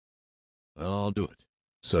Well, I'll do it,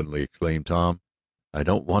 suddenly exclaimed Tom. I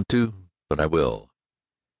don't want to, but I will.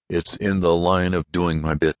 It's in the line of doing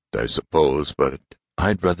my bit, I suppose, but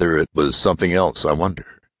I'd rather it was something else, I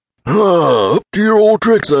wonder. Ah, up to your old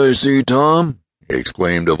tricks, I see, Tom,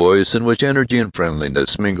 exclaimed a voice in which energy and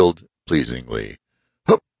friendliness mingled pleasingly.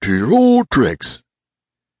 Up to your old tricks.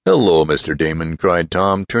 Hello, Mr. Damon, cried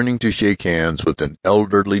Tom, turning to shake hands with an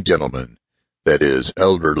elderly gentleman. That is,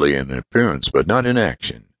 elderly in appearance, but not in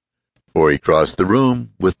action. For he crossed the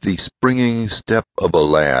room with the springing step of a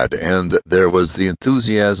lad, and there was the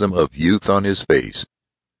enthusiasm of youth on his face.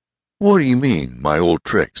 What do you mean, my old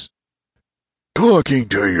tricks? Talking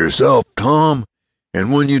to yourself, Tom,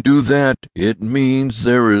 and when you do that, it means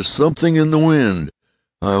there is something in the wind.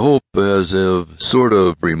 I hope, as a sort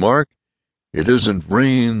of remark, it isn't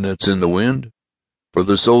rain that's in the wind, for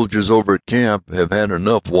the soldiers over at camp have had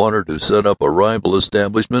enough water to set up a rival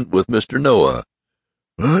establishment with Mr. Noah.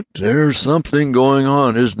 But there's something going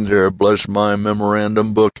on, isn't there, bless my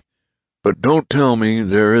memorandum book? But don't tell me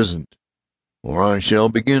there isn't, or I shall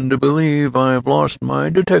begin to believe I've lost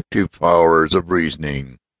my detective powers of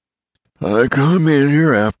reasoning. I come in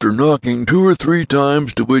here after knocking 2 or 3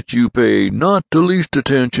 times, to which you pay not the least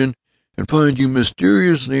attention, and find you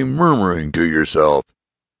mysteriously murmuring to yourself.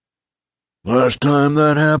 Last time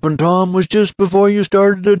that happened, Tom, was just before you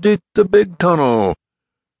started to dig the big tunnel.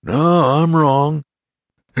 No, I'm wrong.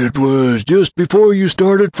 It was just before you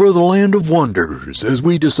started for the Land of Wonders, as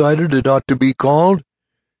we decided it ought to be called.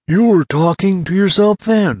 You were talking to yourself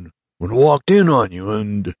then, when I walked in on you,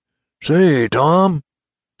 and... Say, Tom,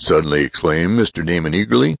 suddenly exclaimed Mr. Damon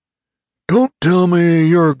eagerly, don't tell me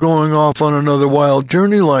you're going off on another wild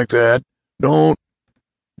journey like that. Don't...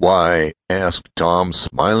 Why? Asked Tom,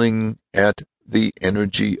 smiling at the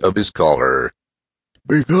energy of his caller.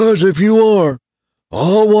 Because if you are,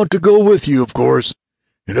 I'll want to go with you, of course.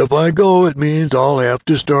 And if I go, it means I'll have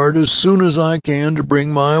to start as soon as I can to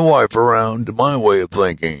bring my wife around to my way of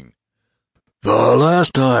thinking. The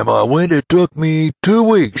last time I went, it took me 2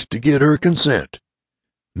 weeks to get her consent.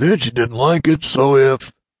 Then she didn't like it, so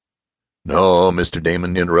if... No, Mr.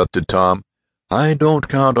 Damon, interrupted Tom. I don't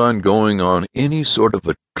count on going on any sort of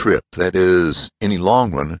a trip, that is, any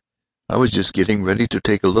long one. I was just getting ready to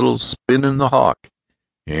take a little spin in the Hawk,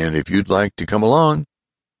 and if you'd like to come along...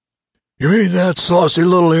 You mean that saucy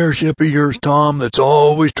little airship of yours, Tom, that's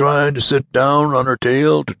always trying to sit down on her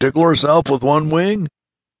tail to tickle herself with one wing?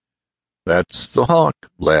 That's the Hawk,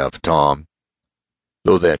 laughed Tom.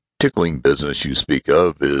 Though that tickling business you speak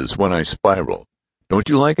of is when I spiral. Don't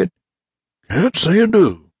you like it? Can't say I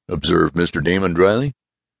do, observed Mr. Damon dryly.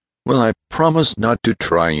 Well, I promise not to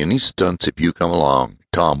try any stunts if you come along,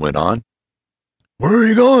 Tom went on. Where are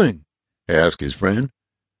you going? Asked his friend.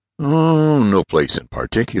 Oh, no place in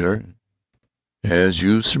particular. As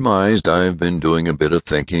you surmised, I've been doing a bit of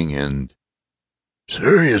thinking and...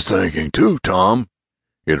 Serious thinking, too, Tom,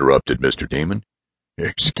 interrupted Mr. Damon.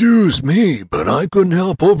 Excuse me, but I couldn't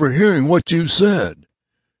help overhearing what you said.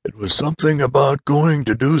 It was something about going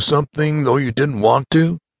to do something though you didn't want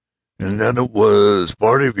to, and that it was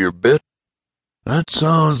part of your bit. That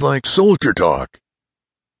sounds like soldier talk.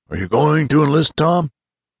 Are you going to enlist, Tom?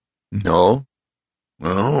 No.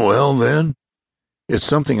 Oh, well, then. It's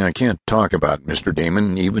something I can't talk about, Mr.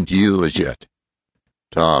 Damon, even to you as yet,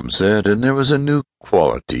 Tom said, and there was a new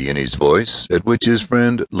quality in his voice, at which his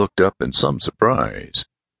friend looked up in some surprise.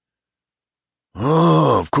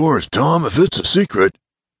 Oh, of course, Tom, if it's a secret.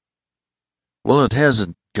 Well, it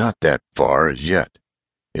hasn't got that far as yet.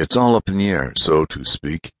 It's all up in the air, so to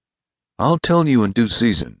speak. I'll tell you in due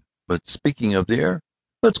season, but speaking of the air,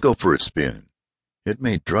 let's go for a spin. It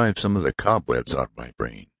may drive some of the cobwebs out of my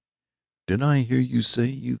brain. Did I hear you say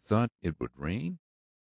you thought it would rain?